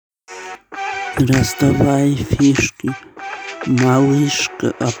Раздавай фишки,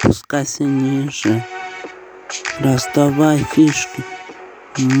 малышка, опускайся ниже. Раздавай фишки,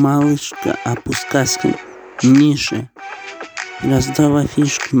 малышка, опускайся ниже. Раздавай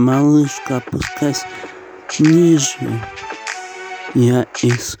фишки, малышка, опускайся ниже. Я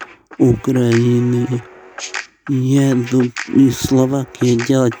из Украины еду из Словакии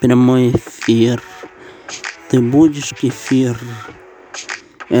делать прямой эфир. Ты будешь кефир?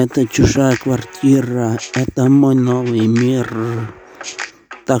 Это чужая квартира, это мой новый мир.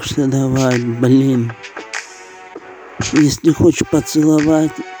 Так что давай, блин. Если хочешь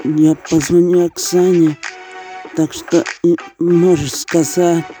поцеловать, я позвоню Оксане. Так что можешь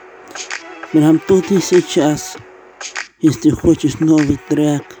сказать прям тут и сейчас. Если хочешь новый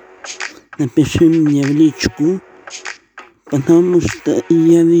трек, напиши мне в личку, потому что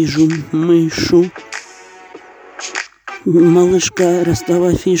я вижу мышу. Малышка,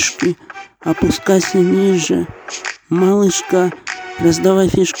 раздавай фишки, опускайся ниже. Малышка, раздавай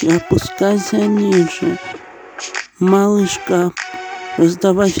фишки, опускайся ниже. Малышка,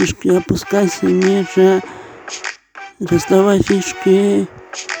 раздавай фишки, опускайся ниже. Раздавай фишки.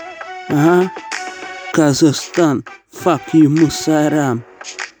 Ага. Казахстан, fuck you, мусорам.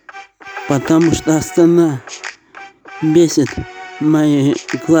 Потому что Астана бесит мои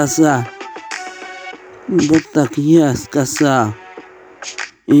глаза. Вот так я сказал.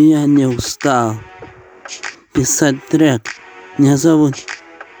 И я не устал писать трек. Меня зовут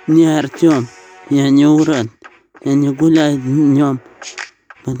не Артем. Я не урод. Я не гуляю днем.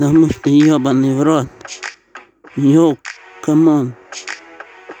 Потому что ебаный в рот. Йоу, камон.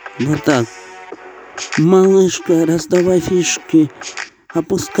 Вот так. Малышка, раздавай фишки.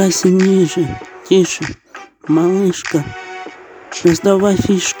 Опускайся ниже. Тише. Малышка, раздавай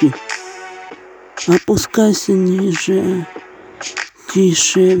фишки. Опускайся ниже.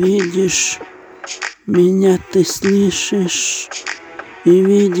 Тише, видишь. Меня ты слышишь. И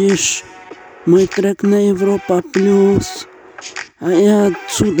видишь мой трек на Европа Плюс. А я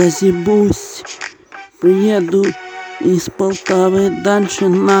отсюда зебусь. Приеду из Полтавы дальше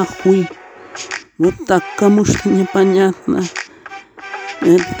нахуй. Вот так, кому что непонятно.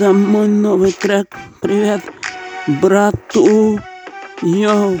 Это мой новый трек. Привет брату.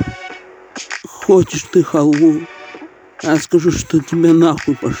 Йоу. Хочешь ты халву? Я скажу, что тебя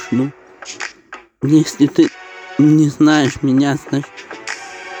нахуй пошлю. Если ты не знаешь меня, значит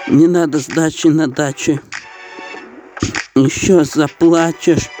не надо сдачи на даче. Еще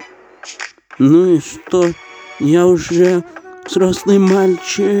заплачешь. Ну и что? Я уже взрослый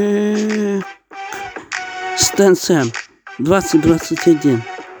мальчик. Стэнсэм 2021.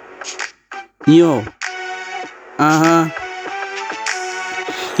 Йоу. Ага.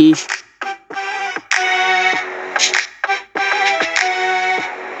 Хи.